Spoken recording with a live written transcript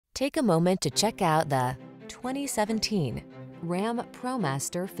Take a moment to check out the 2017 Ram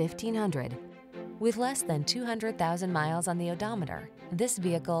ProMaster 1500. With less than 200,000 miles on the odometer, this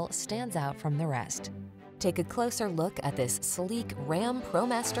vehicle stands out from the rest. Take a closer look at this sleek Ram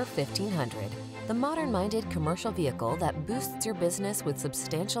ProMaster 1500, the modern-minded commercial vehicle that boosts your business with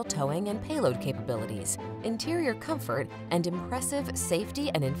substantial towing and payload capabilities, interior comfort, and impressive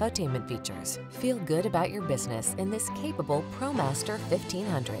safety and infotainment features. Feel good about your business in this capable ProMaster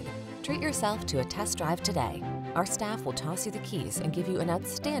 1500. Treat yourself to a test drive today. Our staff will toss you the keys and give you an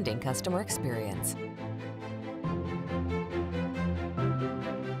outstanding customer experience.